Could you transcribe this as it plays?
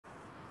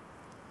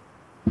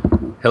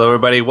Hello,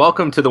 everybody.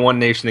 Welcome to the One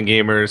Nation of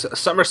Gamers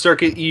Summer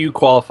Circuit EU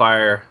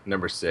Qualifier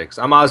number 6.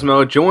 I'm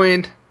Osmo,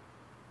 joined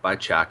by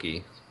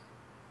Chucky.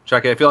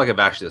 Chucky, I feel like I've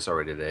asked you this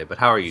already today, but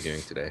how are you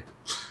doing today?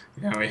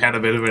 Yeah, we had a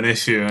bit of an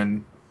issue,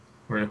 and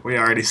we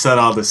already said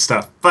all this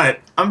stuff. But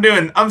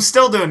I'm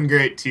still doing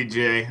great,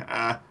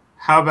 TJ.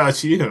 How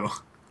about you?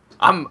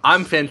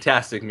 I'm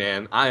fantastic,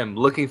 man. I am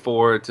looking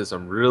forward to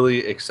some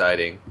really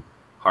exciting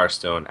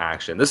Hearthstone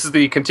action. This is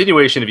the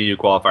continuation of EU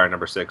Qualifier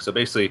number 6. So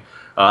basically,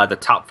 the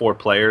top 4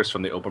 players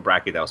from the open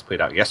bracket that was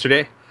played out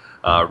yesterday: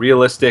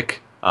 Realistik,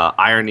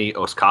 Irony,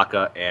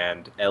 Osaka,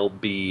 and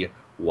LBYS.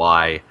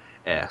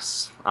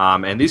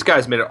 And these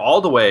guys made it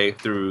all the way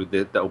through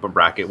the open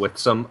bracket with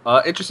some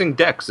interesting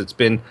decks. It's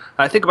been,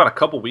 I think, about a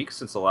couple weeks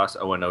since the last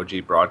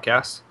ONOG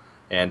broadcast.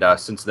 And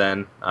since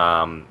then,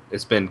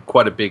 it's been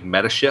quite a big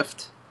meta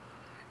shift.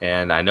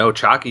 And I know,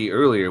 Chalky,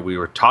 earlier we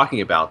were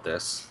talking about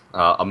this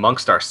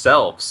amongst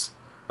ourselves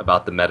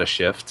about the meta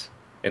shift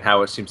and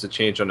how it seems to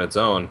change on its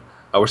own.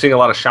 We're seeing a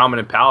lot of Shaman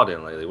and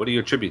Paladin lately. What do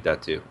you attribute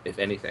that to, if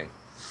anything?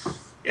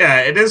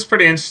 Yeah, it is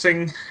pretty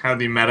interesting how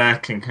the meta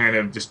can kind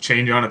of just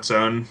change on its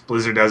own.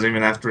 Blizzard doesn't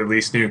even have to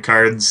release new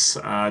cards.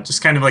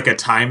 Just kind of like a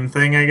time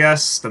thing, I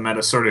guess. The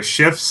meta sort of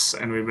shifts,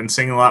 and we've been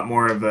seeing a lot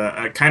more of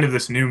a kind of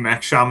this new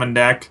mech shaman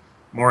deck,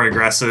 more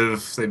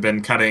aggressive. They've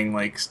been cutting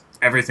like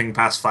everything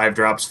past 5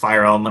 drops.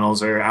 Fire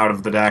elementals are out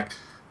of the deck.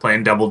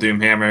 Playing double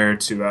Doomhammer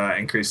to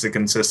increase the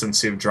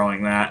consistency of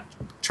drawing that.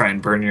 Try and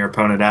burn your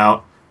opponent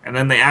out. And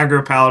then the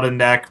aggro Paladin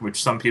deck,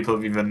 which some people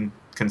have even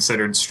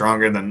considered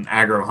stronger than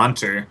aggro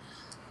Hunter.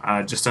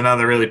 Just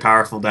another really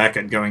powerful deck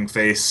at going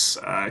face,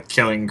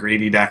 killing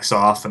greedy decks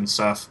off and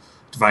stuff.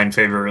 Divine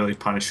Favor really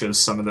punishes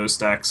some of those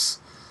decks.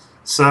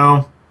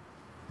 So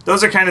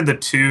those are kind of the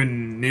two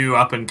new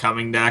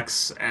up-and-coming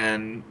decks,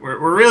 and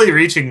we're really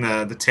reaching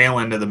the tail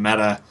end of the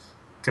meta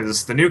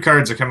because the new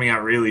cards are coming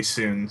out really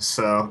soon.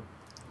 So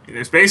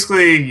there's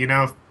basically,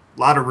 a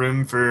lot of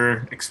room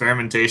for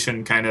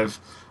experimentation. Kind of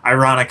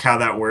ironic how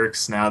that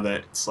works now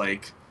that it's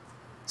like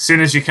as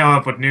soon as you come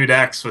up with new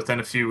decks,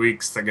 within a few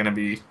weeks, they're going to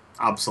be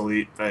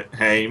obsolete. But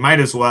hey, you might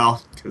as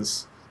well,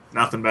 because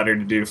nothing better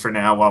to do for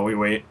now while we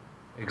wait.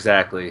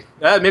 Exactly.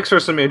 That makes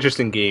for some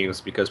interesting games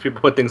because people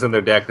put things in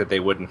their deck that they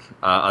wouldn't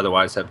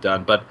otherwise have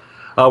done. But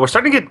we're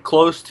starting to get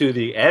close to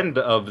the end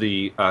of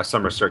the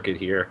summer circuit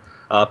here.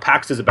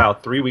 PAX is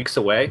about 3 weeks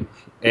away,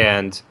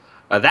 and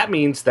that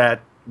means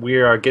that we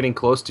are getting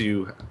close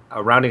to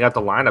rounding out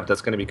the lineup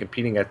that's going to be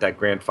competing at that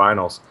grand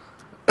finals.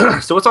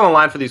 So what's on the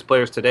line for these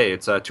players today?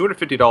 It's a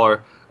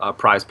 $250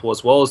 prize pool,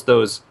 as well as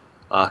those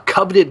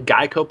coveted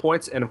GEICO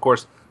points, and of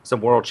course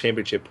some World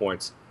Championship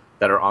points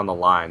that are on the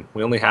line.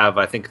 We only have,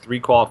 I think, 3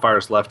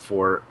 qualifiers left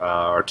for,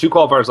 or 2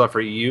 qualifiers left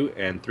for EU,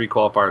 and 3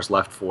 qualifiers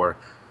left for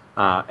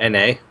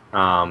NA.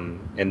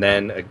 And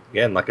then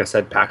again, like I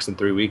said, PAX in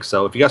 3 weeks.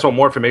 So if you guys want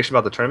more information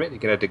about the tournament, you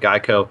can head to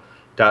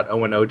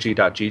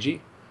geico.onog.gg.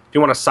 If you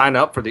want to sign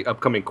up for the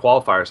upcoming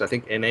qualifiers, I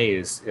think NA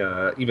is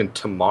even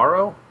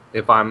tomorrow,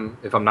 if I'm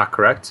not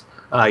correct.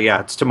 Yeah,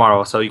 it's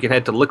tomorrow. So you can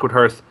head to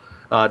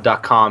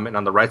liquidhearth.com, and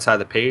on the right side of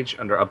the page,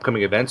 under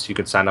upcoming events, you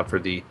can sign up for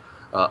the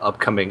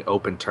upcoming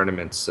open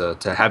tournaments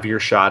to have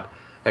your shot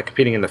at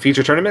competing in the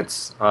future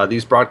tournaments,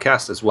 these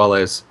broadcasts, as well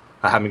as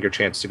having your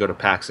chance to go to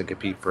PAX and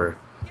compete for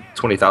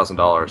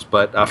 $20,000.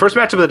 But first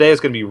matchup of the day is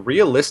going to be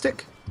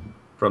Realistik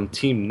from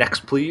Team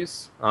Next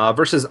Please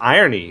versus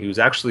Irony, who's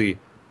actually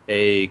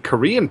a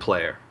Korean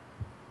player.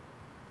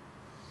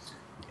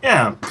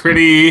 Yeah,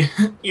 pretty.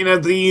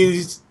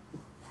 These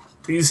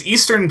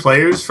Eastern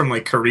players from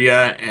like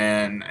Korea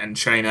and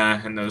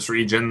China and those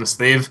regions,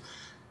 they've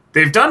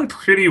done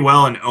pretty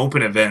well in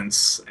open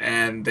events,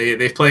 and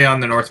they play on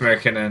the North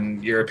American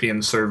and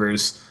European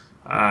servers.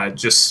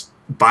 Just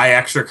buy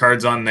extra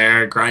cards on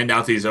there, grind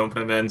out these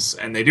open events,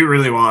 and they do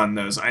really well on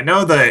those. I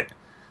know that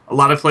a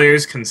lot of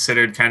players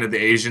considered kind of the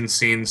Asian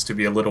scenes to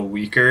be a little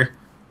weaker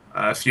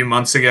a few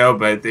months ago,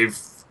 but they've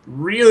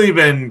really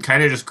been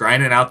kind of just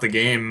grinding out the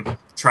game,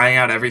 trying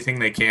out everything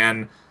they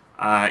can.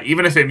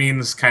 Even if it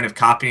means kind of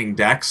copying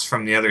decks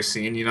from the other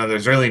scene,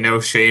 there's really no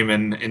shame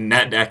in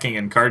net decking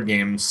and card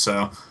games.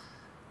 So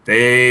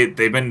they've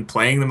been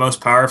playing the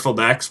most powerful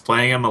decks,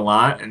 playing them a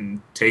lot,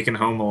 and taking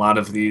home a lot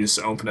of these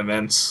open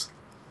events.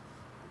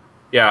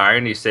 Yeah,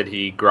 Irony said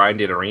he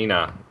grinded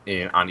Arena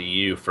on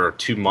EU for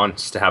 2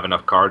 months to have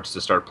enough cards to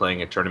start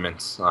playing at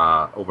tournaments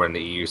over in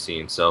the EU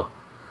scene. So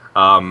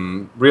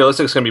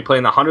Realistik is going to be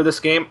playing the Hunter this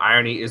game.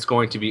 Irony is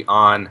going to be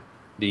on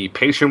the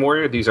Patron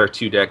Warrior. These are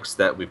 2 decks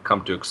that we've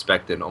come to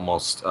expect in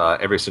almost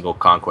every single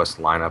Conquest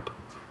lineup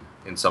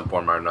in some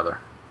form or another.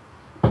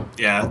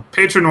 Yeah,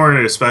 Patron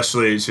Warrior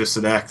especially is just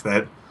a deck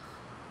that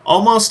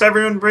almost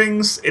everyone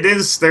brings.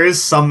 There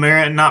is some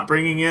merit in not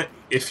bringing it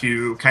if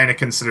you kind of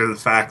consider the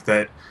fact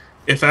that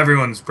if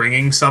everyone's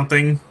bringing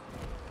something,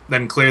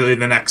 then clearly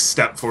the next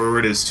step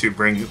forward is to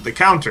bring the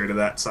counter to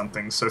that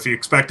something. So if you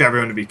expect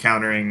everyone to be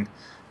countering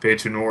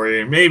Patron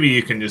Warrior, maybe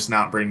you can just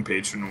not bring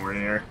Patron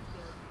Warrior.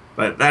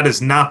 But that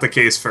is not the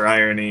case for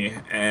Irony,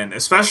 and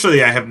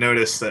especially I have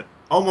noticed that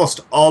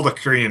almost all the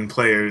Korean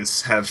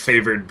players have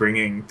favored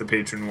bringing the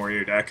Patron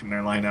Warrior deck in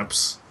their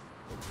lineups.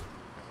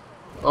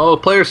 Oh,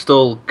 players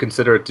still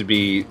consider it to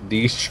be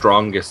the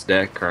strongest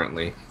deck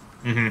currently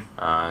Hmm.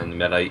 in the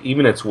meta.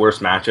 Even its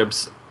worst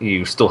matchups,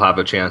 you still have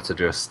a chance to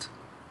just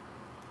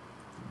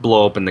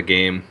blow open the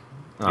game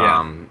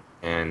Yeah.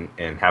 and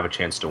have a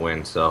chance to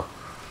win. So,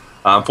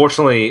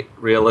 unfortunately,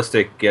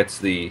 Realistik gets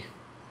the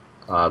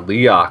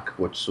Leok,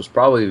 which was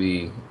probably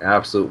the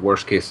absolute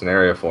worst case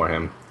scenario for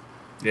him.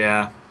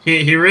 Yeah.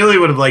 He really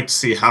would have liked to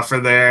see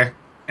Huffer there,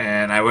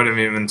 and I wouldn't have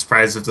even been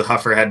surprised if the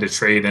Huffer had to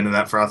trade into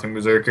that Frothing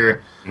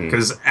Berserker. Mm.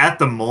 Because at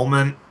the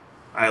moment,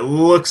 it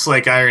looks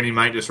like Irony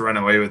might just run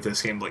away with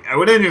this game. Like, I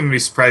wouldn't even be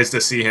surprised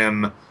to see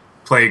him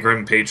play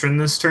Grim Patron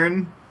this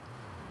turn.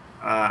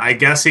 I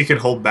guess he could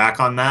hold back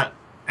on that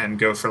and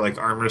go for like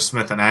Armor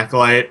Smith and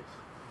Acolyte,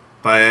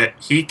 but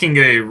he can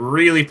get a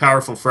really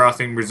powerful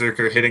Frothing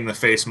Berserker hitting the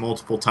face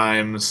multiple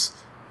times.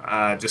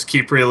 Just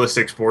keep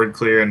Realistic's board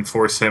clear and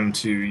force him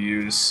to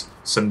use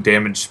some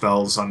damage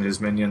spells on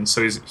his minions.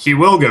 So he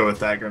will go with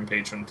that Grim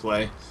Patron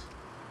play.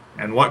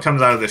 And what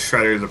comes out of the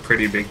Shredder is a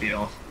pretty big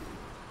deal.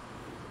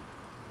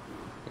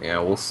 Yeah,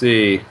 we'll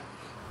see.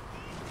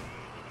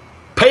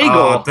 Oh,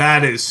 Pagel!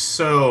 that is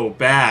so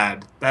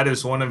bad. That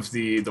is one of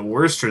the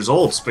worst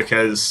results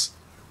because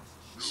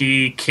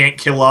he can't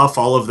kill off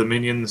all of the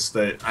minions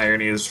that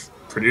Irony has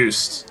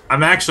produced.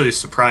 I'm actually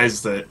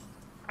surprised that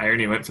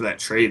Irony went for that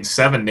trade.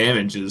 7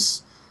 damage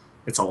is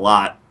it's a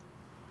lot.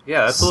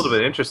 Yeah, that's a little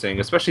bit interesting,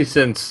 especially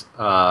since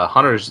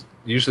hunters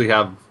usually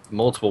have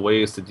multiple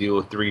ways to deal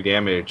with 3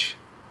 damage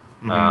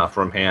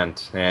from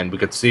hand, and we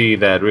could see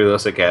that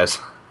Realistic has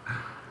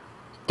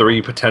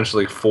 3,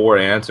 potentially 4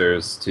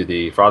 answers to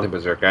the Frothing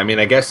Berserker. I mean,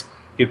 I guess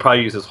he'd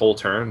probably use his whole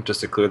turn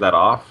just to clear that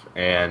off,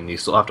 and you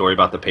still have to worry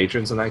about the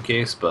patrons in that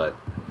case, but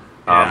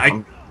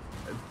Yeah,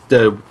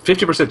 the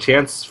 50%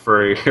 chance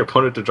for your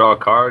opponent to draw a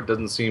card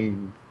doesn't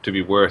seem to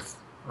be worth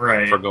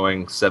right. for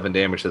going 7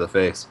 damage to the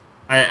face.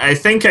 I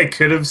think I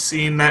could have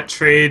seen that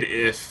trade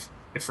if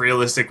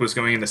Realistic was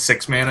going into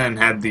 6 mana and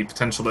had the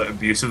potential to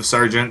Abusive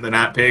Sergeant the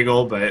Nat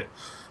Pagel, but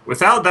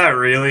without that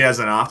really as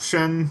an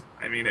option,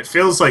 I mean, it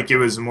feels like it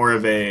was more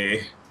of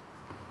a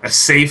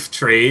safe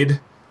trade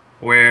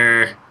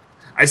where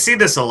I see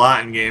this a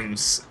lot in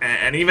games,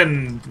 and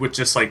even with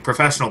just like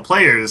professional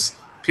players,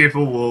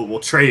 people will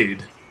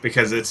trade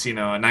because it's, you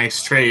know, a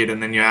nice trade,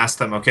 and then you ask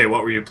them, okay,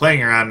 what were you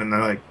playing around, and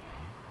they're like,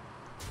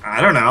 I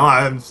don't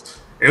know,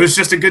 it was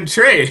just a good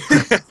trade.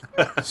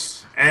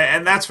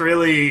 And that's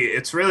really,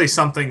 it's really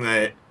something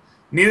that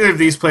neither of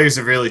these players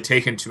have really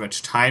taken too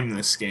much time in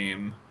this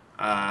game.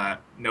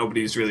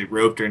 Nobody's really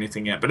roped or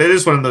anything yet, but it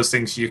is one of those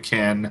things you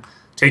can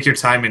take your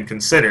time and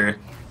consider.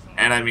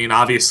 And I mean,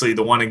 obviously,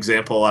 the one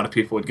example a lot of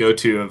people would go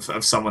to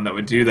of someone that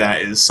would do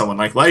that is someone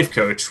like Life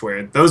Coach,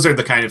 where those are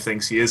the kind of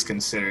things he is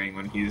considering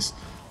when he's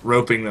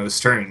roping those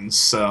turns.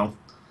 So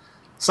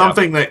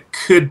something that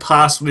could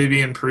possibly be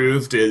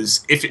improved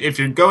is if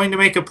you're going to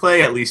make a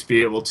play, at least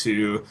be able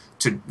to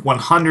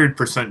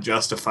 100%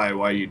 justify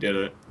why you did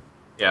it.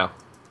 Yeah.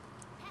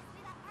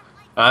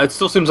 It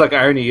still seems like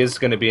Irony is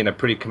going to be in a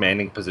pretty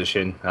commanding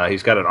position.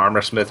 He's got an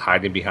Armor Smith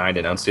hiding behind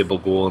an Unstable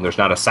Ghoul, and there's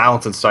not a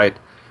Silence in sight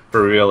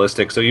for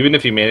Realistic. So even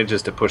if he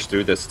manages to push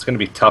through this, it's going to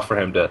be tough for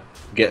him to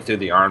get through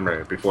the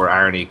armor before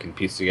Irony can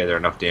piece together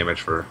enough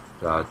damage for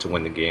to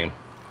win the game.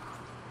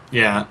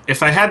 Yeah,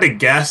 if I had to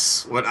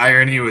guess what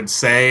Irony would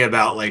say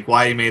about like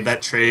why he made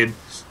that trade,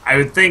 I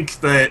would think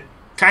that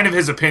kind of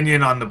his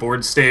opinion on the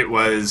board state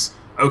was,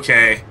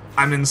 okay,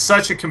 I'm in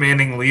such a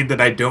commanding lead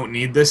that I don't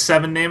need this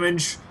 7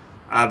 damage,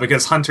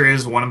 because Hunter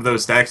is one of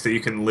those decks that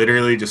you can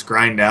literally just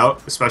grind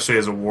out, especially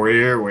as a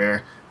warrior,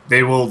 where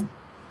they will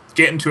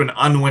get into an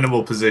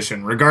unwinnable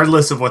position,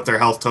 regardless of what their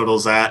health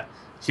total's at.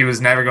 He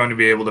was never going to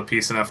be able to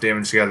piece enough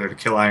damage together to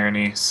kill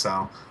Irony,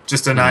 so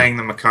just denying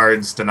them a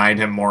cards denied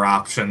him more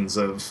options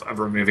of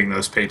removing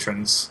those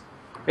patrons.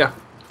 Yeah,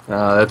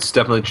 that's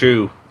definitely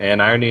true.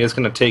 And Irony is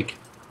going to take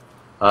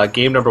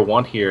game number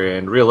 1 here,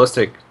 and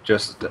Realistic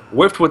just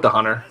whiffed with the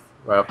Hunter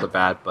right off the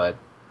bat, but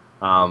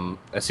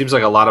it seems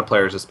like a lot of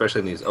players, especially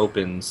in these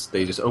opens,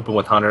 they just open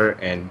with Hunter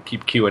and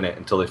keep queuing it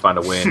until they find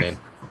a win, and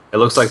it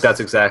looks like that's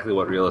exactly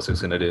what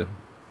Realistic's going to do.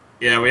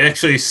 Yeah, we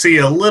actually see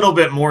a little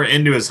bit more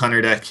into his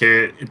Hunter deck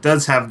here. It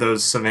does have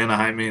those Savannah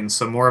High Mains,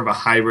 so more of a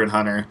hybrid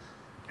Hunter.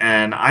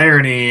 And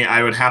Irony,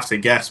 I would have to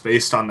guess,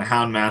 based on the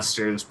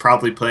Houndmaster, is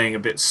probably playing a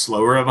bit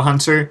slower of a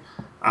Hunter,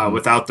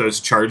 without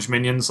those charge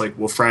minions like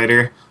Wolf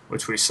Rider,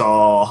 which we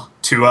saw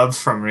 2 of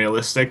from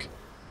Realistic.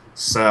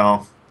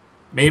 So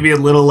maybe a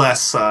little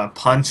less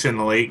punch in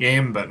the late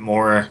game, but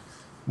more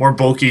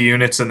bulky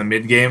units in the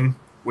mid game,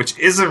 which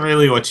isn't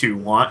really what you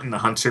want in the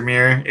Hunter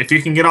mirror. If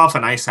you can get off a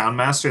nice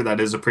Houndmaster,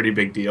 that is a pretty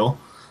big deal.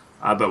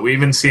 But we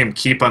even see him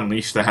keep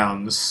Unleash the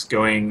Hounds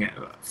going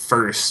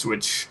first,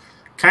 which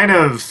kind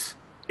of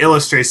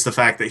illustrates the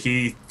fact that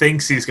he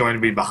thinks he's going to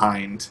be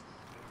behind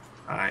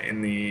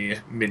in the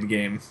mid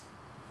game.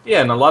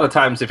 Yeah, and a lot of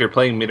times if you're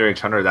playing mid-range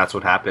Hunter, that's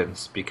what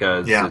happens,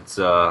 because it's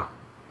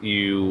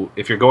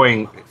if you're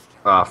going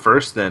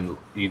first, then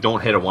you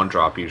don't hit a one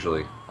drop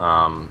usually,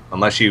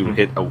 unless you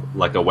hit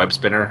like a web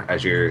spinner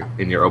as you're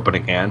in your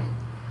opening hand.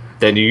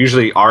 Then you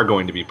usually are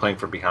going to be playing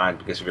from behind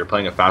because if you're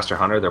playing a faster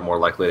hunter, they're more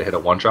likely to hit a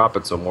one drop,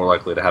 and so more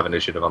likely to have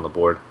initiative on the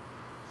board.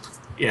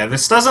 Yeah,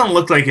 this doesn't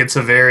look like it's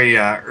a very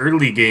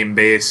early game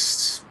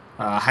based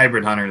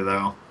hybrid hunter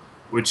though,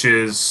 which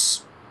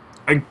is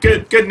a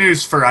good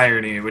news for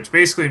Irony, which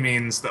basically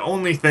means the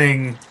only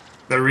thing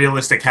that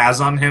Realistik has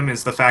on him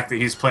is the fact that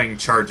he's playing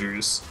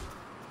Chargers.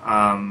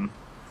 And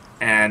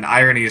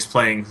Irony is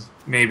playing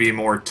maybe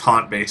more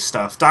taunt-based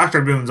stuff.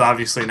 Dr. Boom's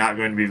obviously not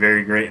going to be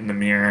very great in the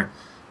mirror,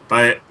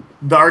 but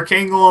the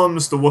Arcane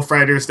Golems, the Wolf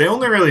Riders, they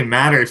only really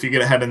matter if you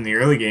get ahead in the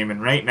early game,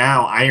 and right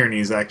now Irony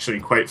is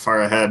actually quite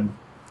far ahead.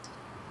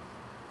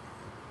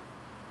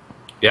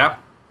 Yeah,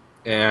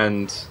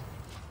 and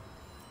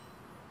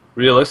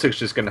Realistik's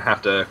just going to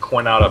have to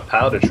coin out a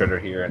Paladin Shredder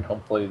here, and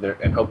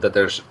hope that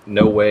there's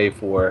no way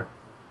for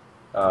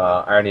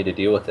Irony to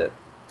deal with it.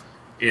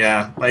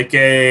 Yeah, like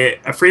a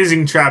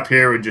freezing trap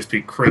here would just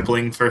be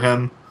crippling for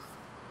him,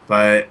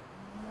 but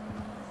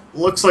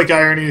looks like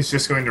Irony is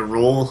just going to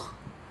roll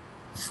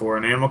for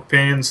an Animal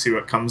Companion, see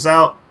what comes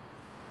out.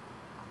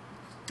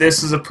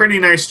 This is a pretty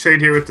nice trade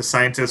here with the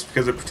Scientist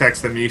because it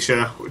protects the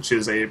Misha, which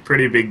is a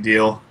pretty big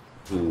deal.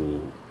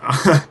 Ooh.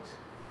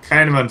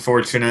 Kind of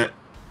unfortunate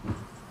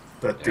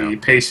that the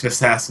Patient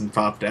Assassin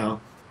popped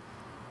out.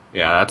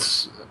 Yeah,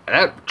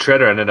 that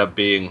Shredder ended up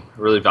being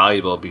really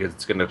valuable because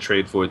it's going to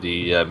trade for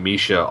the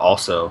Misha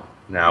also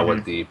now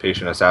with the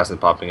Patient Assassin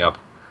popping up.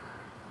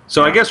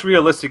 So I guess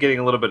Realistik getting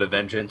a little bit of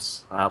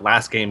vengeance.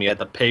 Last game he had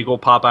the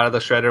Pagel pop out of the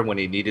Shredder when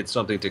he needed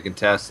something to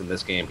contest. In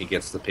this game he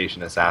gets the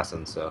Patient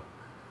Assassin. So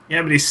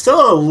yeah, but he's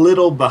still a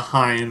little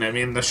behind. I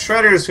mean, the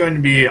Shredder is going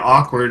to be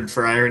awkward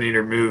for Irony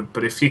to move,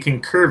 but if he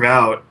can curve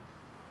out,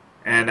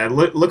 and it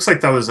looks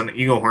like that was an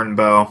Eaglehorn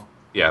bow.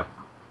 Yeah.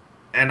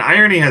 And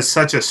Irony has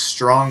such a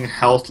strong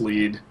health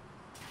lead.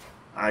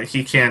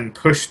 He can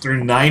push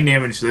through 9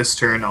 damage this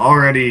turn,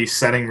 already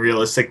setting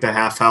Realistik to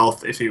half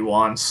health if he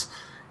wants.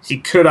 He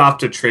could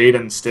opt to trade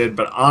instead,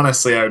 but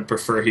honestly, I would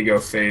prefer he go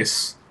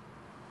face.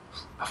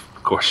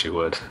 Of course you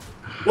would.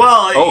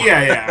 Well,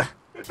 yeah.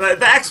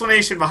 The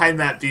explanation behind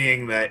that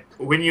being that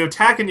when you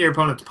attack into your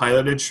opponent's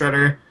piloted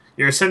Shredder,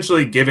 you're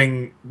essentially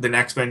giving the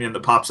next minion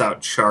that pops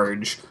out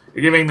charge.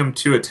 You're giving them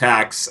 2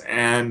 attacks,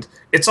 and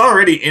it's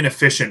already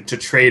inefficient to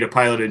trade a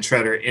piloted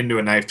Shredder into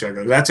a Knife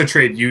Juggler. That's a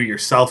trade you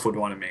yourself would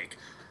want to make.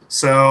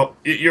 So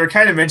you were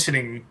kind of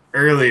mentioning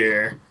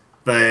earlier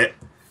that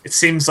it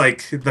seems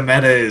like the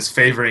meta is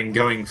favoring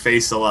going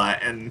face a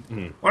lot,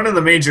 and one of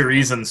the major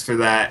reasons for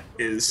that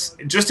is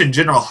just in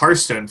general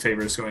Hearthstone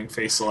favors going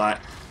face a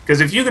lot.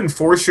 Because if you can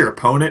force your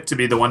opponent to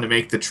be the one to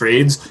make the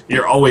trades,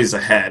 you're always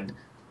ahead.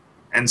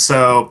 And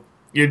so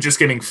you're just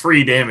getting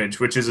free damage,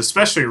 which is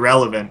especially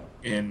relevant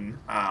in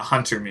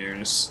Hunter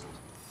mirrors.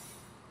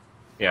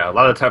 Yeah, a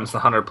lot of times the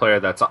Hunter player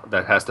that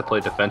has to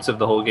play defensive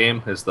the whole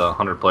game is the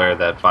Hunter player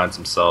that finds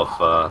himself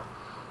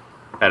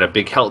at a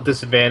big health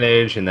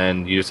disadvantage, and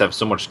then you just have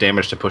so much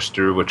damage to push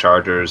through with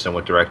Chargers and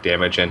with direct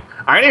damage. And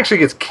Iron actually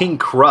gets King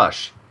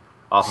Crush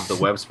off of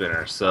the web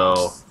spinner,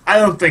 so I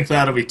don't think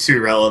that'll be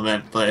too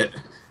relevant, but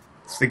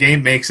if the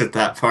game makes it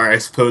that far, I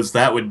suppose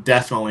that would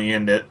definitely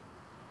end it.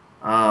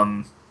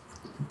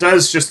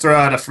 Does just throw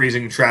out a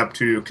freezing trap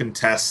to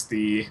contest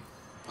the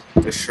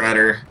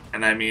Shredder,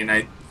 and I mean,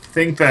 I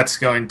think that's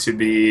going to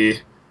be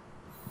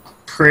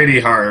pretty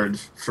hard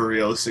for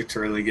Realistik to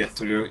really get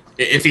through.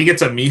 If he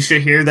gets a Misha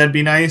here, that'd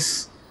be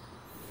nice.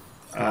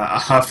 A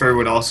Huffer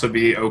would also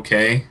be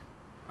okay.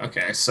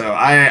 Okay, so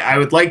I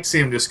would like to see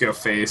him just go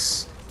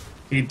face.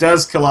 He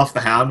does kill off the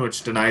Hound,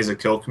 which denies a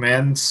kill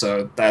command,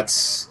 so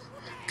that's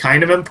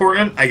kind of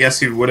important. I guess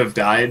he would have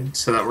died,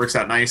 so that works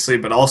out nicely,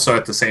 but also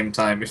at the same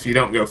time, if you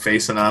don't go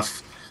face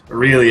enough,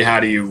 really, how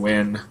do you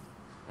win?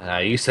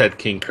 You said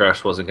King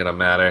Crush wasn't going to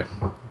matter,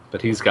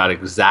 but he's got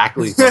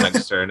exactly the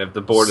next turn if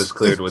the board is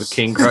cleared with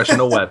King Crush and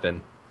a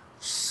weapon.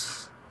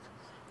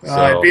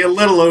 It'd be a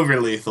little over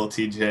lethal,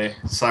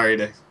 TJ. Sorry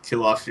to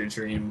kill off your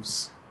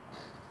dreams.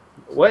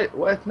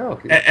 What?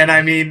 No. And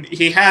I mean,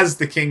 he has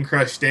the King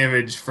Crush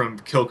damage from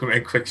Kill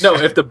Command Quick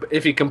Shot. No,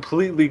 if he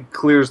completely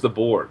clears the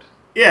board.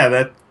 Yeah,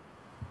 that...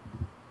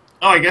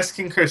 Oh, I guess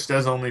King Crush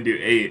does only do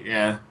 8,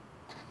 yeah.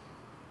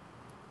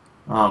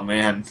 Oh,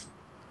 man.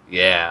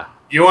 Yeah.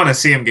 You want to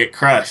see him get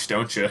crushed,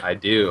 don't you? I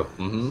do.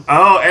 Mm-hmm.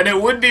 Oh, and it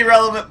would be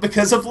relevant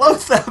because of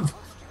Loatheb.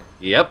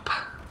 Yep.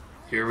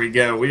 Here we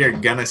go. We are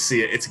gonna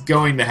see it. It's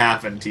going to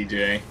happen,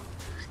 TJ.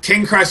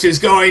 King Crush is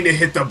going to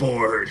hit the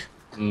board.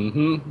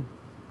 Mm-hmm.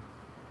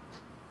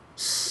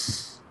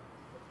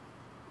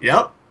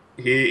 Yep.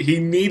 He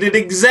needed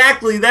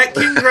exactly that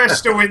King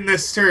Crush to win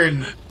this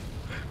turn.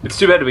 It's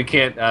too bad we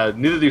can't...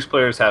 neither of these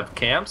players have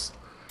camps.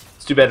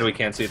 It's too bad we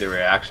can't see their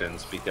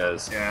reactions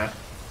because... Yeah.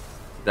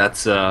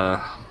 That's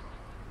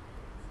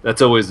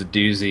always a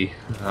doozy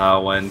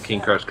when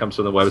King Crush comes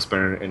from the web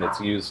spinner and it's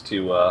used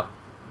to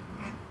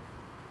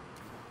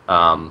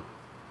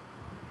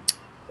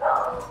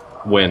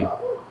win.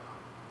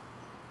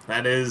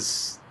 That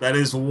is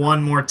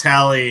one more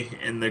tally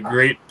in the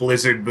Great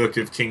Blizzard Book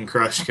of King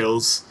Crush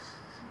kills.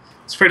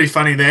 It's pretty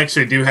funny. They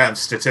actually do have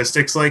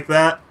statistics like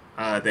that.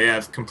 They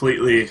have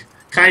completely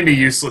kind of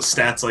useless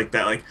stats like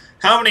that. Like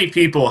how many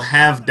people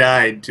have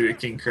died to a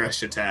King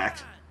Crush attack,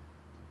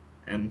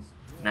 and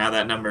now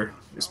that number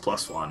is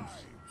 +1.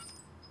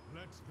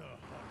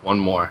 One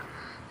more.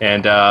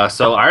 And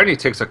so Irony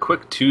takes a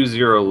quick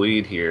 2-0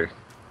 lead here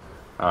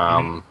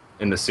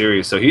in the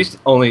series. So he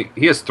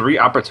has 3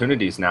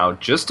 opportunities now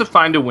just to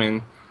find a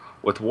win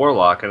with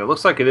Warlock, and it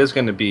looks like it is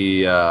going to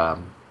be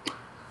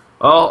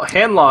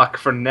Handlock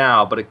for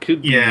now, but it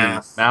could be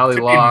Yeah, Mally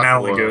could be Lock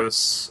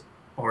Malagos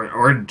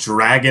or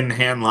Dragon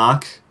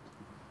Handlock.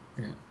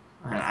 Yeah.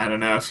 I don't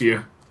know if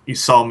you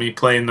saw me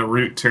playing the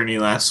Root tourney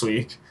last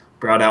week.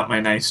 Brought out my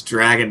nice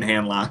Dragon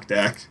Handlock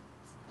deck.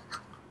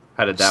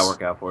 How did that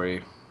work out for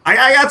you?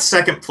 I got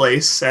second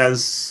place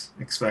as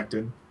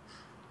expected.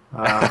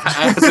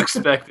 As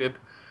expected.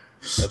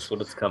 That's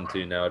what it's come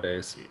to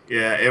nowadays.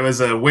 Yeah, it was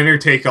a winner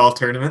take all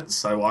tournament,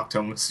 so I walked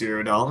home with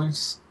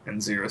 $0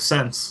 and 0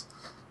 cents.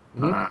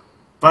 Mm-hmm.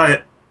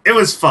 But it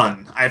was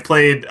fun. I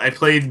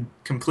played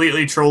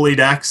completely trolly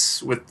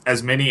decks with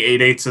as many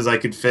 8/8s as I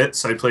could fit.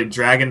 So I played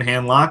Dragon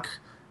Handlock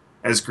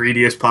as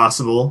greedy as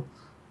possible,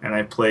 and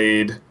I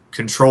played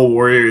Control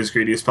Warrior as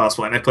greedy as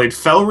possible, and I played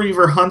Fell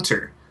Reaver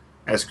Hunter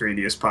as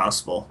greedy as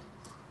possible.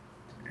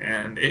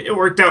 And it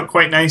worked out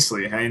quite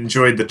nicely. I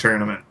enjoyed the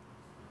tournament.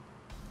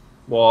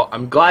 Well,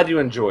 I'm glad you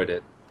enjoyed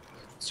it.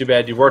 It's too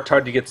bad you worked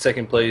hard to get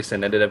second place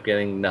and ended up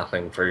getting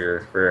nothing for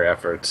your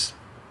efforts.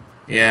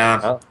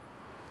 Yeah.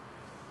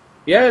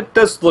 Yeah, it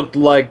does look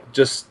like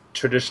just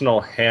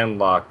traditional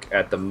handlock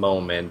at the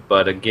moment,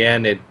 but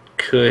again, it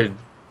could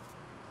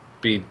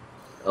be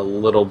a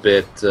little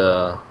bit.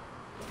 I'm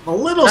a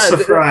little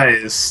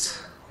surprised.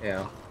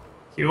 Yeah.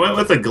 He went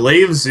with a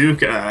Glaive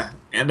Zuka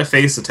and a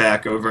face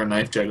attack over a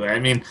Knife Juggler. I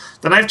mean,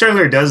 the Knife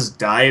Juggler does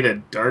die to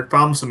Dark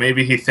Bomb, so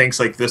maybe he thinks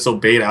like this will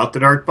bait out the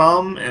Dark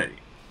Bomb.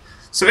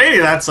 So maybe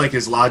that's like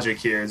his logic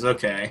here is,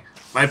 okay,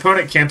 my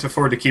opponent can't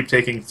afford to keep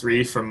taking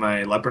 3 from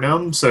my Leper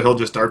Gnome, so he'll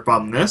just Dark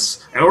Bomb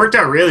this. And it worked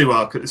out really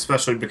well,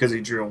 especially because he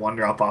drew a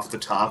 1-drop off the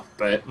top,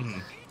 but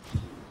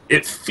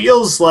it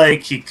feels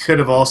like he could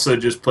have also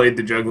just played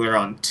the Juggler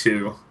on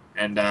 2.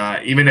 And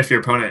even if your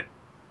opponent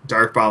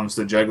Dark Bombs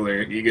the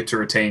Juggler, you get to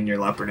retain your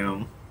Leper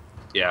Gnome.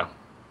 Yeah.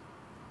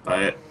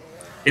 But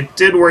it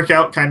did work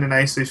out kind of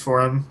nicely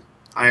for him.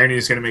 Irony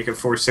is going to make a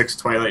 4/6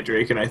 Twilight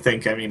Drake, and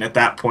I mean, at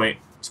that point,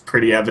 it's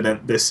pretty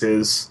evident this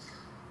is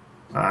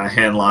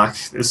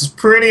Handlock. This is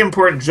pretty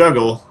important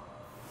juggle.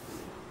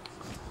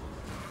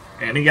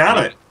 And he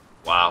got it.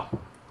 Wow.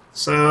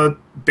 So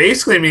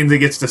basically means he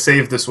gets to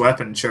save this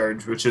weapon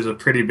charge, which is a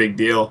pretty big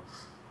deal.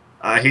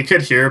 He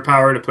could Hero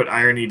Power to put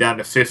Irony down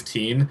to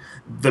 15.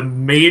 The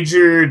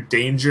major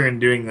danger in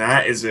doing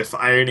that is if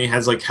Irony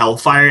has like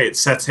Hellfire, it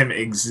sets him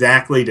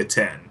exactly to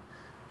 10.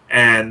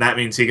 And that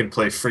means he can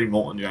play free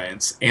Molten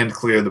Giants and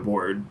clear the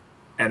board.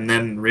 And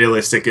then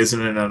Realistik isn't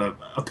in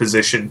a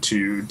position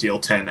to deal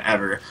 10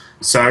 ever.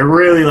 So I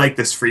really like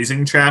this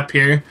freezing trap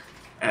here.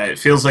 It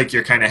feels like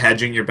you're kind of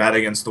hedging your bet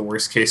against the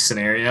worst case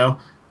scenario.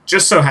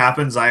 Just so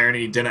happens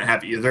Irony didn't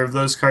have either of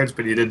those cards,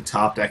 but he did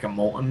top deck a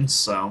Molten,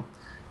 so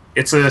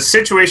it's a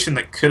situation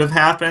that could have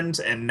happened,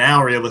 and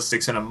now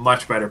Realistik's in a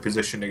much better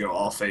position to go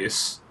all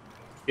face.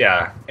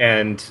 Yeah,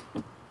 and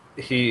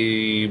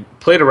he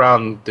played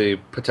around the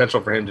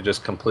potential for him to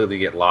just completely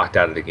get locked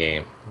out of the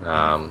game,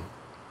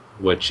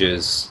 which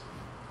is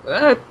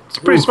it's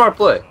a pretty smart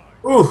play.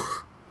 Ooh,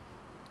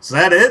 is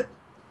that it?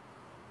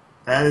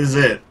 That is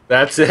it.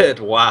 That's it.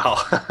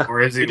 Wow. Or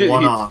is he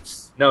one off?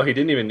 No, he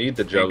didn't even need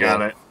the juggle. He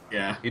got it.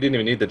 Yeah. He didn't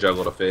even need the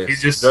juggle to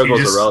face.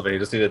 Juggle's irrelevant. He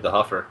just needed the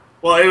huffer.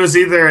 Well, it was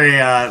either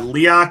a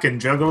Leok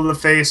and juggle to the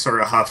face or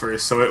a huffer,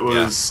 so it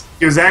was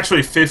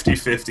actually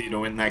 50-50 to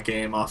win that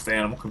game off the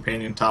Animal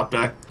Companion top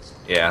deck.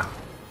 Yeah.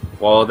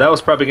 Well, that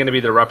was probably going to be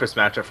the roughest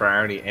matchup for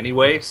Irony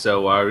anyway,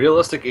 so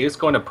Realistik is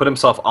going to put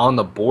himself on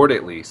the board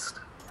at least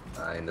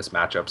in this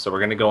matchup. So we're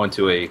going to go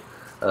into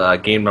a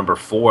game number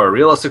 4.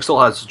 Realistik still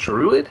has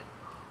Druid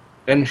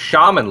and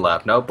Shaman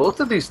left. Now, both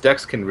of these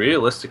decks can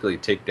realistically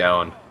take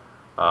down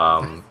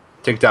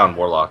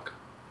Warlock.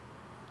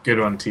 Good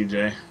one,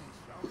 TJ.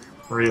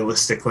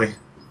 Realistically.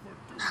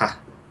 Ha.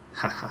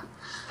 Ha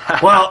ha.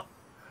 Well,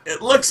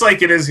 it looks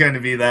like it is going to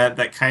be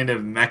that kind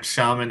of mech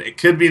shaman. It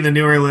could be the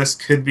newer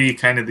list, could be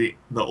kind of the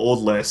old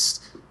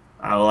list.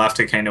 We'll have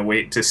to kind of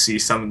wait to see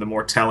some of the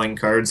more telling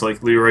cards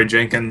like Leroy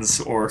Jenkins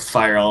or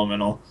Fire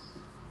Elemental.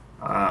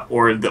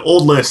 Or the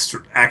old list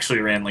actually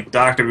ran like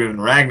Dr. Boom and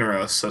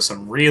Ragnaros, so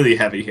some really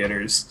heavy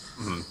hitters.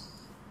 Mm-hmm.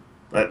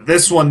 But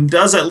this one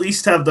does at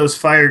least have those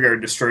Fire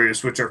Guard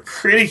Destroyers, which are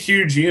pretty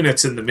huge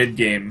units in the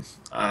mid-game.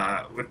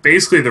 With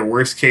basically the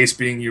worst case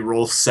being you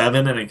roll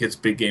 7 and it gets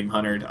big game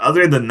 100.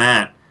 Other than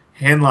that,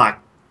 Handlock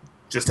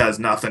just has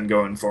nothing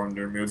going for him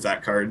to remove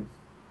that card.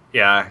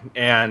 Yeah,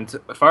 and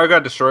Fire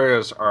God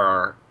Destroyers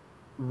are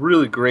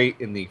really great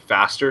in the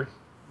faster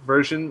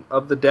version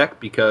of the deck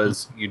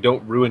because you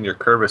don't ruin your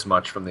curve as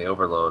much from the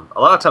overload.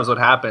 A lot of times, what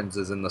happens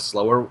is in the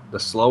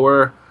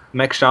slower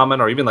mech shaman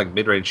or even like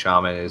mid range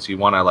shaman is you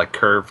want to like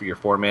curve your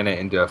 4 mana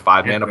into a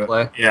 5 mana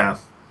play. Yeah, Um,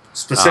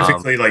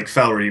 specifically like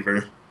Fell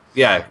Reaver.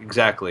 yeah,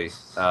 exactly.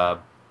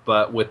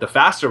 But with the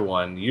faster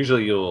one,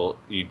 usually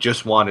you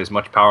just want as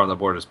much power on the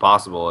board as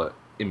possible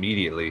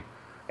immediately,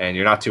 and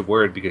you're not too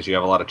worried because you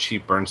have a lot of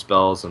cheap burn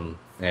spells and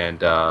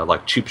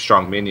like cheap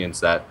strong minions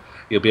that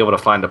you'll be able to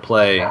find a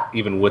play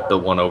even with the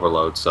one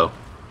overload. So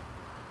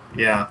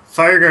Yeah,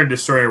 Fireguard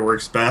Destroyer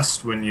works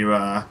best when you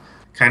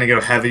kind of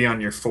go heavy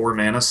on your 4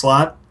 mana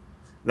slot.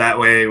 That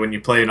way, when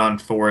you play it on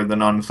 4,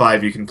 then on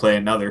 5 you can play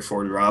another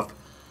 4-drop.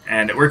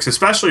 And it works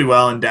especially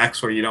well in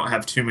decks where you don't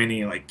have too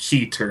many like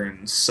key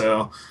turns.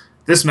 So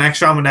this Max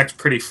Shaman deck's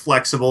pretty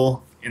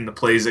flexible in the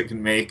plays it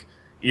can make.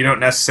 You don't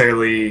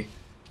necessarily...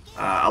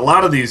 a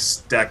lot of these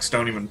decks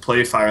don't even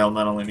play Fire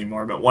Elemental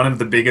anymore, but one of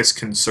the biggest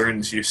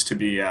concerns used to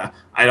be I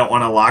don't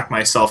want to lock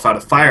myself out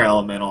of Fire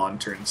Elemental on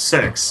turn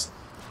 6.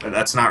 But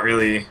that's not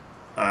really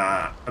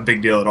a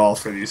big deal at all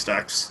for these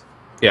decks.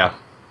 yeah,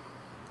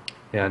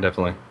 yeah,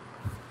 definitely.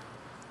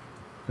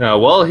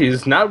 Well,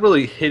 he's not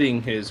really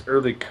hitting his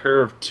early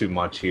curve too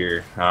much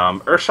here.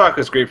 Earthshock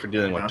is great for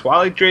dealing with Yeah.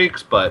 Twilight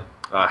Drakes, but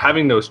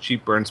having those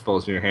cheap burn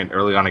spells in your hand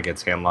early on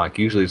against Handlock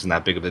usually isn't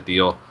that big of a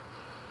deal.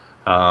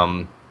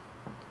 Um,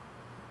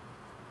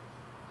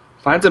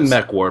 Finds a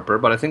Mech Warper,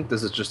 but I think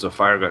this is just a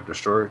Firegut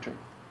Destroyer.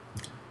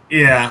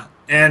 Yeah,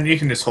 and you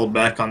can just hold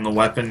back on the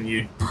weapon.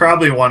 You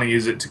probably want to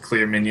use it to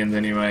clear minions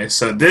anyway.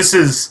 So this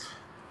is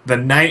the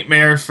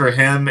nightmare for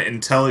him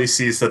until he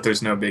sees that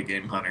there's no big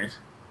game hunter.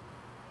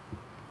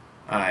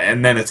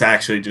 And then it's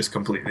actually just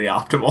completely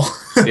optimal.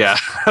 Yeah.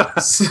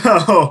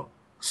 So,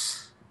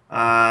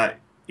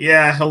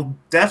 yeah, he'll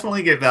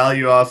definitely get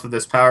value off of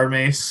this Power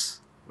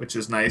Mace, which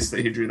is nice that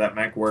he drew that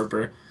Mech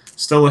Warper.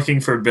 Still looking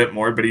for a bit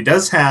more, but he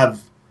does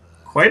have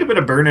quite a bit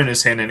of burn in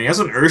his hand, and he has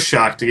an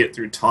Earthshock to get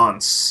through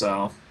taunts,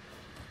 so...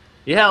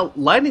 Yeah,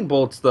 Lightning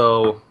Bolts,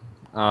 though,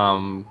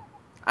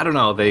 I don't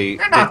know,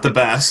 They're not the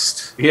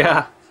best.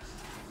 Yeah.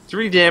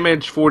 3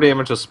 damage, 4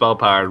 damage of spell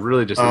power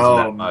really just isn't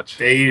that much.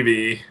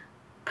 Baby.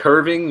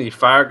 Curving the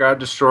Fire Guard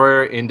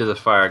Destroyer into the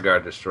Fire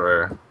Guard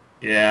Destroyer.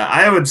 Yeah,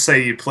 I would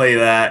say you play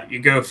that, you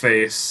go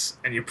face,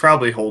 and you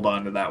probably hold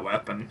on to that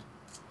weapon.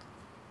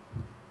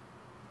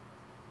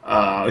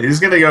 He's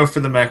going to go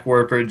for the Mech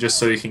Warper just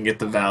so he can get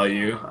the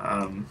value.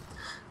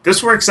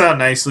 This works out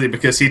nicely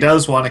because he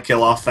does want to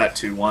kill off that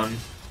 2-1.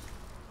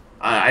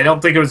 I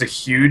don't think it was a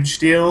huge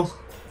deal.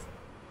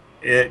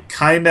 It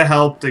kind of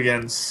helped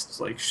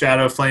against like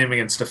Shadow Flame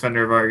against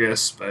Defender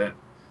Vargas, but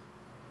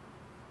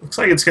looks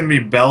like it's going to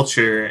be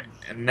Belcher,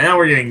 and now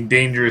we're getting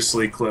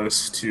dangerously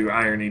close to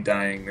Irony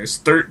dying. There's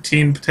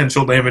 13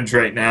 potential damage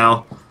right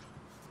now,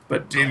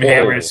 but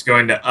Doomhammer is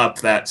going to up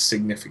that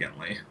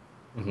significantly.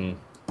 Mm-hmm.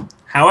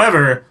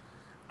 However,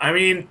 I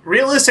mean,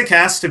 Realistik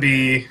has to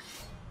be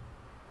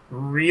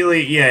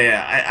really...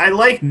 Yeah. I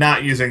like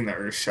not using the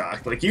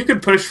Earthshock. Like, you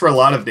could push for a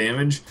lot of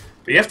damage,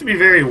 but you have to be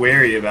very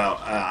wary about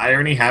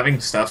Irony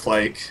having stuff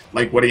like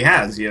what he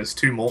has. He has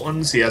 2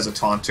 Moltons, he has a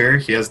Taunter,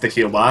 he has the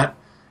Healbot.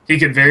 He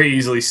could very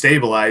easily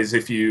stabilize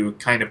if you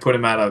kind of put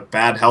him at a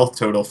bad health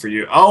total for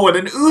you. Oh, and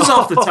an Ooze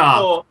off the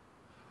top!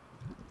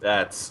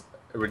 That's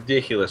a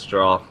ridiculous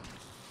draw.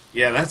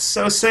 Yeah, that's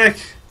so sick.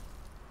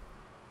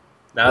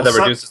 Now that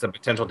reduces the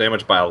potential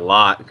damage by a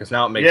lot, because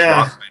now it makes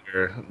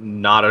Rockbinder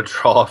not a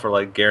draw for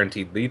like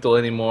guaranteed lethal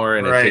anymore,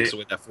 and it takes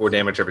away that 4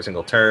 damage every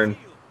single turn.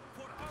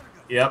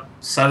 Yep,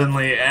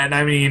 suddenly, and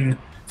I mean,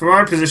 from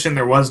our position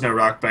there was no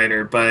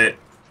Rockbiter, but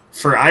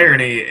for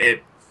Irony,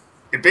 it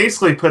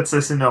basically puts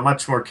us into a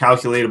much more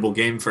calculatable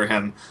game for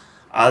him.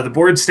 The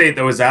board state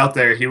that was out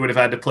there, he would have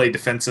had to play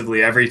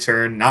defensively every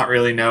turn, not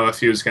really know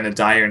if he was going to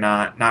die or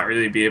not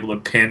really be able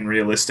to pin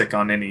Realistik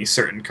on any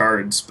certain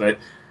cards, but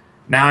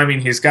now, I mean,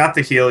 he's got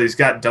the heal, he's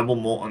got double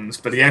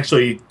Moltons, but he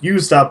actually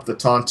used up the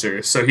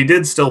Taunter, so he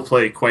did still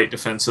play quite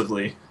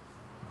defensively.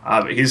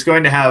 But he's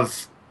going to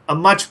have a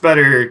much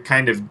better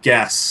kind of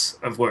guess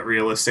of what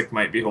Realistik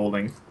might be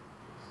holding.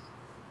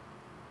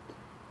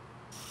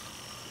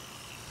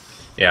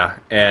 Yeah,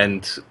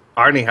 and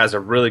Arnie has a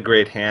really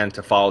great hand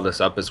to follow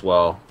this up as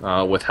well,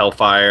 with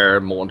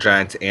Hellfire, Molten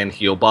Giant, and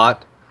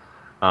Healbot.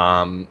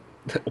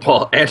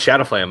 Well, and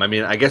Shadowflame. I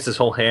mean, I guess his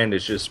whole hand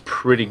is just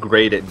pretty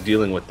great at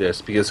dealing with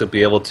this because he'll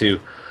be able to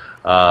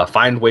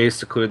find ways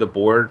to clear the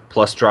board,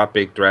 plus drop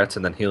big threats,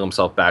 and then heal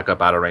himself back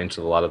up out of range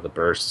of a lot of the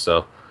bursts.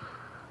 So,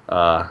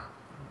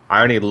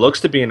 Irony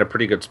looks to be in a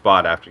pretty good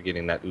spot after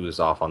getting that Ooze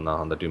off on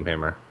the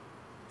Doomhammer.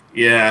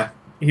 Yeah,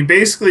 he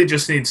basically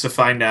just needs to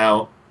find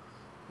out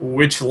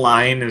which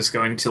line is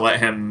going to let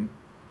him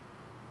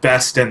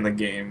best in the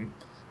game.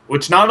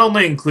 Which not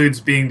only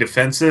includes being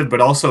defensive, but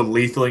also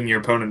lethaling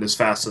your opponent as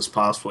fast as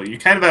possible. You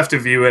kind of have to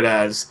view it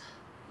as,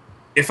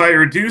 if I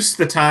reduce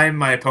the time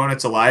my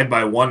opponent's alive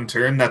by 1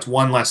 turn, that's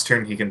 1 less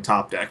turn he can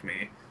top deck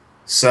me.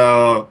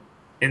 So,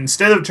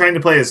 instead of trying to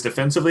play as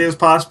defensively as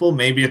possible,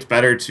 maybe it's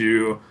better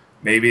to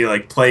maybe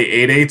like play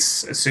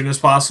 8/8s as soon as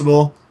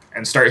possible,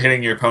 and start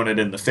hitting your opponent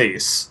in the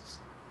face.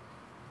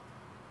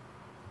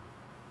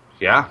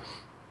 Yeah,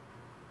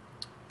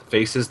 the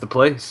face is the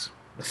place.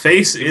 The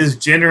face is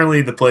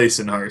generally the place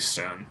in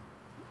Hearthstone.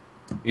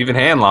 Even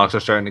handlocks are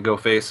starting to go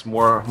face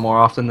more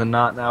often than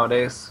not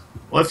nowadays.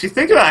 Well, if you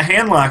think about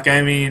Handlock,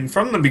 I mean,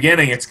 from the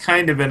beginning, it's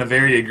kind of been a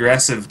very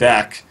aggressive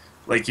deck.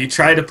 Like, you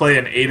try to play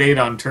an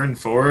 8/8 on turn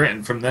 4,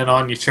 and from then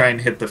on you try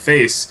and hit the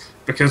face,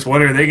 because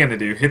what are they going to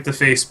do? Hit the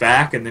face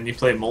back, and then you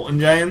play Molten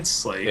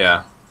Giants? Like,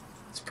 Yeah.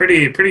 it's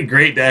pretty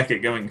great deck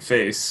at going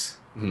face.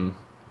 Hmm.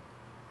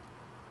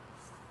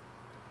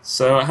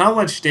 So, how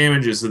much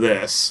damage is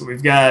this?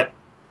 We've got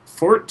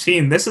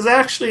 14. This is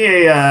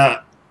actually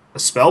a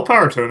spell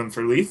power totem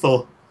for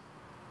lethal.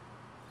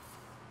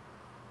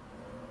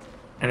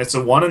 And it's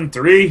a 1 and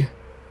 3.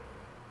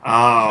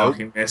 Oh, Nope.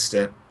 he missed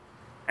it.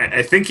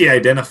 I think he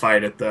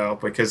identified it, though,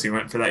 because he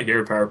went for that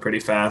hero power pretty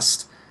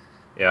fast.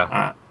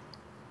 Yeah.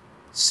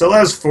 Still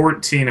has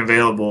 14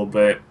 available,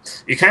 but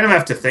you kind of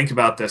have to think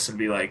about this and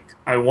be like,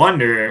 I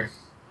wonder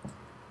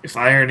if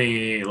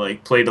Irony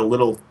like played a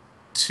little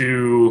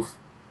too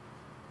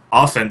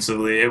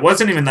offensively. It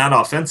wasn't even that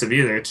offensive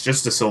either. It's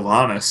just a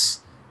Sylvanas.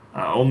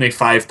 Only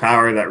 5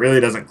 power. That really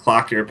doesn't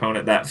clock your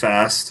opponent that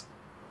fast.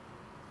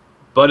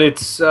 But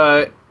it's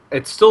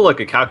still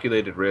like a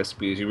calculated risk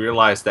because you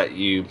realize that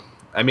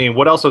I mean,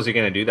 what else was he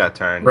going to do that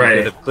turn? Right.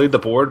 He could have cleared the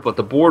board, but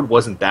the board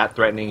wasn't that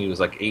threatening. He was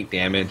like 8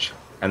 damage,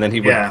 and then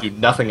he would do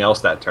nothing else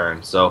that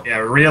turn. So yeah,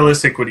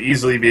 Realistik would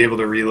easily be able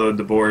to reload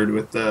the board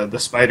with the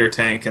Spider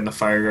Tank and the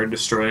Fireguard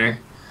Destroyer.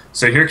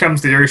 So here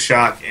comes the Earth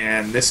Shock,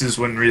 and this is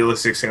when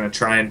Realistik's going to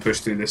try and push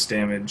through this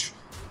damage.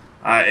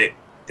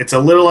 It's a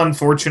little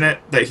unfortunate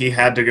that he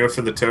had to go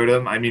for the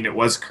totem. I mean, it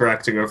was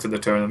correct to go for the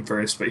totem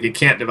first, but he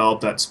can't develop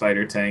that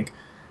Spider Tank.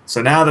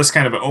 So now this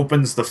kind of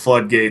opens the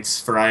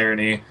floodgates for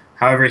Irony.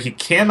 However, he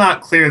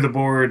cannot clear the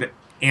board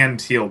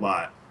and heal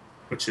bot,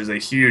 which is a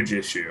huge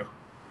issue.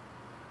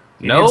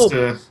 He needs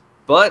to...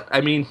 but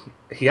I mean,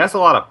 he has a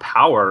lot of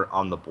power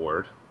on the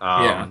board.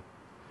 Yeah.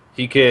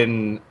 He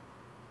can.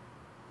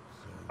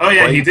 Oh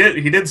yeah, he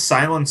did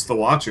silence the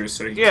Watchers,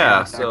 so he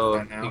gets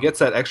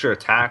that extra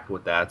attack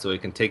with that, so he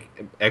can take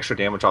extra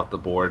damage off the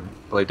board,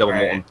 play double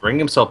Molten, bring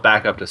himself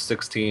back up to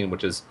 16,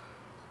 which is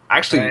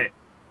actually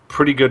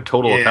pretty good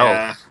total of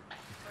health.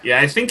 Yeah,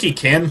 I think he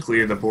can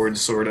clear the board,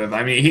 sort of.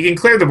 I mean, he can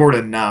clear the board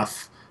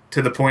enough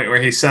to the point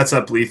where he sets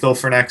up lethal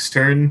for next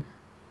turn,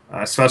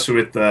 especially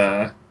with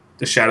the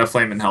Shadow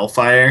Flame and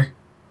Hellfire,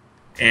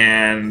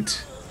 and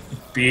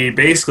be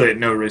basically at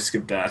no risk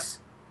of death.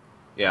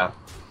 Yeah.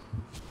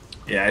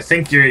 Yeah, I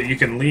think you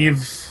can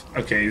leave...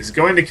 Okay, he's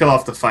going to kill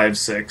off the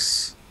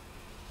 5/6.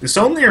 This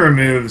only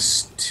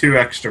removes 2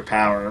 extra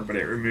power, but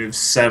it removes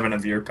 7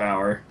 of your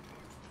power.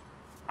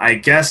 I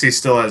guess he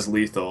still has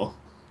lethal,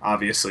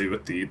 obviously,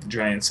 with the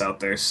Giants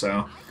out there,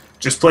 so...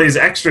 Just plays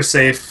extra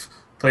safe,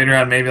 played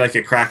around maybe like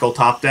a Crackle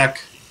top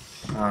deck.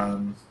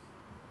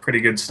 Pretty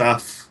good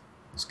stuff.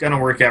 It's going to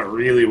work out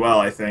really well,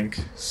 I think.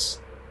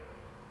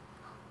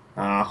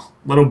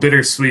 Little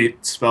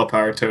bittersweet spell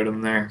power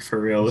totem there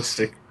for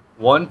Realistik.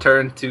 1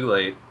 turn too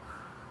late.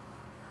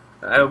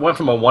 I went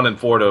from a 1 and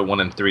 4 to a 1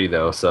 and 3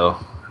 though, so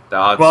the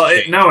odds. Well,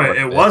 it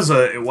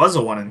was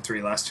a 1 and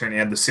 3 last turn. He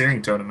had the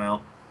Searing Totem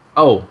out.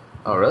 Oh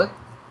really?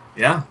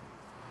 Yeah.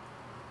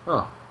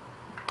 Oh.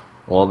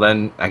 Well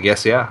then, I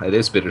guess yeah, it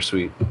is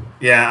bittersweet.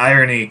 Yeah,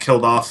 Irony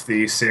killed off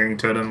the Searing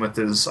Totem with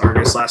his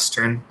Argus last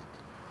turn.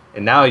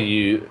 And now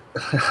you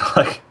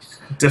like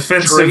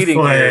defensive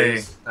play.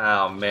 Is,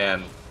 oh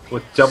man,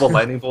 with double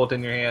Lightning Bolt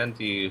in your hand,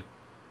 you.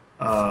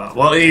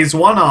 Well, he's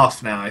 1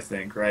 off now, I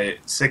think, right?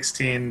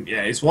 16,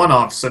 yeah, he's 1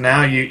 off, so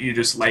now you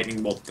just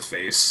Lightning Bolt the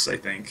face, I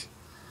think.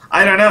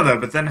 I don't know, though,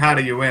 but then how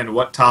do you win?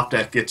 What top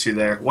deck gets you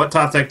there? What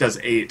top deck does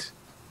 8?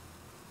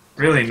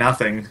 Really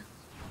nothing.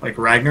 Like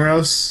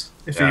Ragnaros,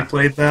 if you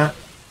played that.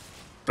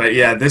 But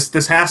yeah,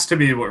 this has to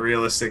be what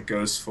Realistik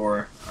goes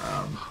for.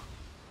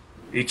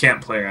 You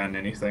can't play around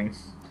anything.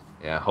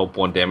 Yeah, hope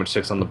 1 damage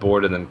 6 on the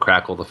board and then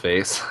crackle the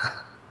face.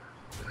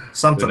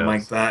 Something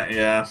like that,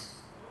 yeah.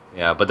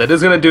 Yeah, but that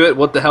is going to do it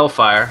with the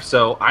Hellfire.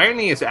 So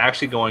Irony is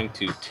actually going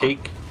to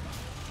take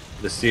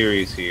the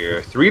series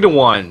here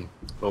 3-1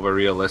 over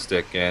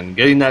Realistik, and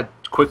getting that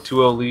quick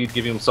 2-0 lead,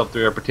 giving himself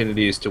 3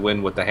 opportunities to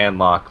win with the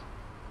handlock,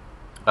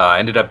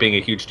 ended up being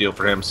a huge deal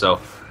for him.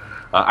 So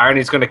Irony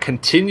is going to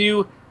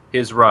continue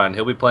his run.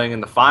 He'll be playing in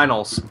the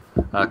finals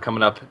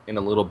coming up in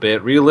a little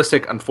bit.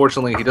 Realistik,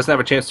 unfortunately, he doesn't have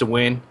a chance to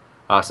win.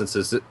 Since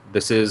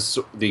this is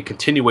the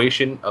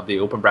continuation of the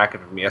open bracket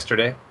from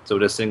yesterday, so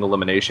it is single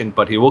elimination,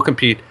 but he will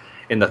compete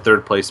in the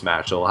 3rd place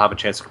match, so he'll have a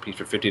chance to compete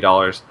for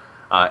 $50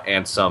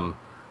 and some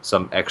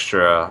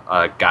extra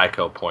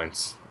GEICO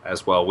points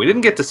as well. We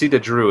didn't get to see the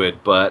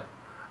Druid, but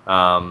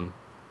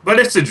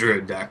it's a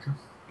Druid deck.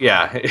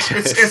 Yeah,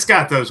 it's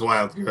got those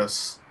wild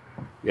ghosts.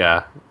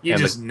 Yeah, you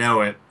just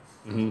know it.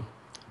 Mm-hmm.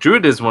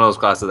 Druid is one of those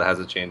classes that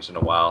hasn't changed in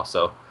a while,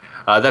 so.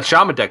 That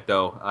Shaman deck,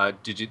 though,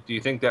 do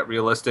you think that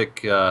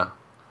Realistik?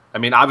 I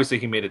mean, obviously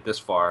he made it this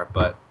far,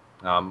 but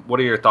what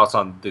are your thoughts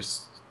on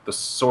this? The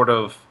sort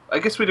of, I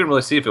guess we didn't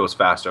really see if it was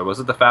faster. Was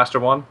it the faster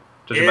one?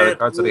 judging by the It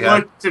cards that he had.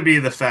 looked to be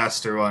the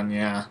faster one,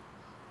 yeah.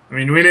 I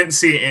mean, we didn't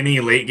see any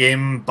late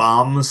game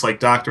bombs like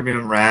Doctor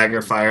Boom, Rag,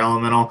 or Fire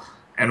Elemental,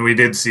 and we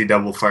did see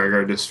double Fire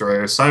Guard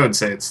Destroyers, so I would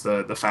say it's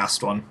the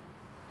fast one.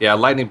 Yeah,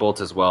 lightning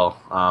bolt as well.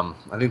 I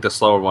think the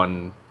slower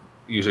one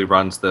usually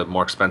runs the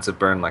more expensive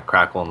burn like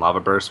crackle and lava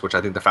burst, which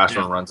I think the faster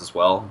Yeah. one runs as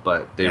well.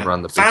 But they Yeah.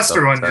 run the big Faster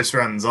stuff one instead. just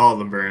runs all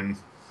the burn.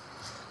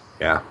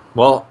 Yeah.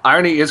 Well,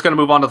 Irony is going to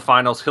move on to the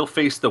finals. He'll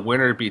face the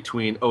winner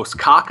between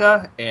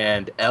Ostkaka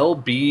and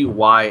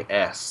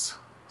LBYS.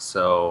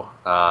 So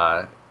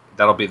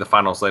that'll be the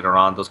finals later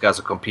on. Those guys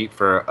will compete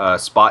for a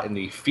spot in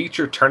the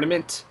feature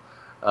tournament,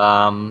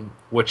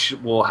 which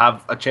will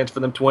have a chance for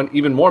them to win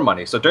even more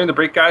money. So during the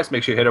break, guys,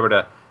 make sure you head over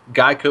to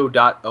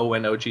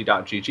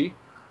geico.onog.gg.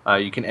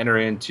 You can enter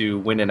in to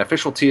win an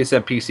official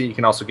TSM PC. You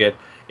can also get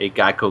a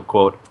GEICO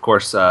quote. Of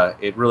course,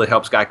 it really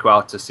helps GEICO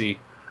out to see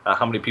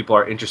how many people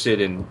are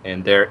interested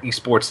in their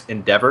esports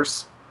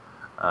endeavors.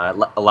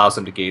 Allows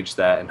them to gauge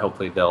that, and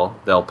hopefully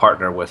they'll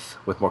partner with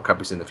more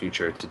companies in the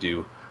future to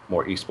do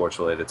more esports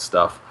related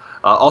stuff.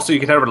 Also, you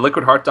can head over to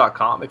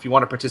liquidheart.com if you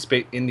want to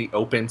participate in the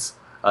opens.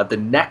 The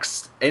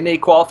next NA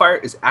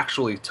qualifier is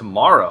actually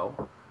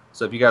tomorrow.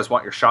 So if you guys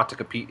want your shot to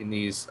compete in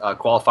these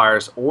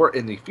qualifiers or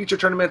in the feature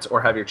tournaments,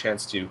 or have your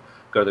chance to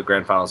go to the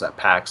grand finals at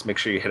PAX, make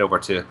sure you head over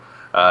to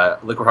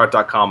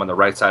liquidheart.com on the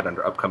right side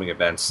under upcoming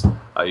events.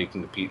 You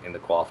can compete in the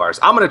qualifiers.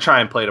 I'm going to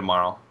try and play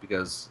tomorrow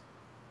because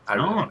I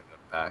really want to go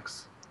to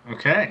PAX.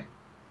 Okay.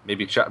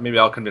 Maybe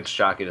I'll convince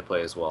Shockey to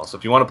play as well. So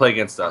if you want to play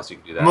against us, you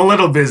can do that. I'm a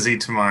little busy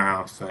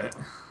tomorrow, but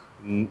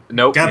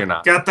nope, you're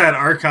not. Got that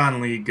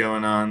Archon League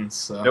going on,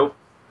 so Nope.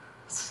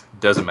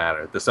 Doesn't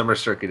matter. The summer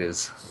circuit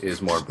is more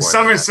important. the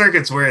summer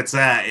circuit's where it's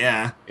at,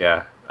 yeah.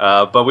 Yeah.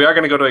 But we are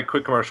going to go to a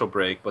quick commercial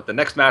break. But the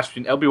next match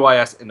between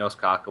LBYS and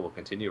Ostkaka will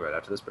continue right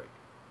after this break.